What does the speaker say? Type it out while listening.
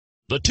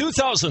The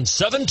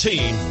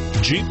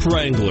 2017 Jeep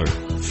Wrangler.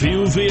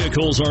 Few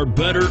vehicles are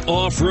better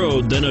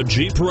off-road than a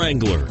Jeep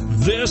Wrangler.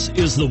 This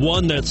is the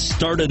one that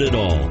started it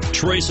all.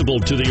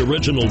 Traceable to the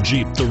original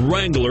Jeep, the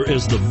Wrangler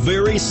is the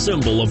very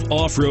symbol of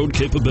off-road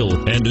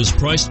capability and is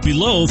priced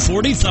below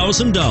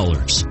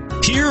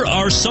 $40,000. Here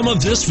are some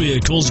of this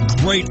vehicle's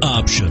great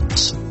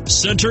options: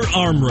 center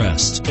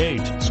armrest,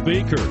 8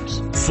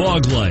 speakers,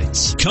 fog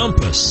lights,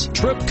 compass,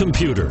 trip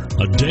computer,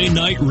 a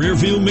day-night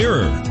rear-view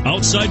mirror,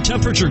 outside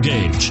temperature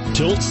gauge,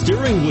 tilt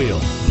steering wheel,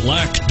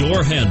 black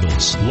door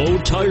handles, low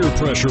tire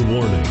pressure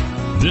warning.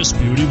 This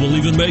beauty will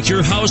even make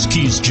your house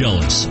keys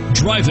jealous.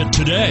 Drive it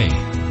today.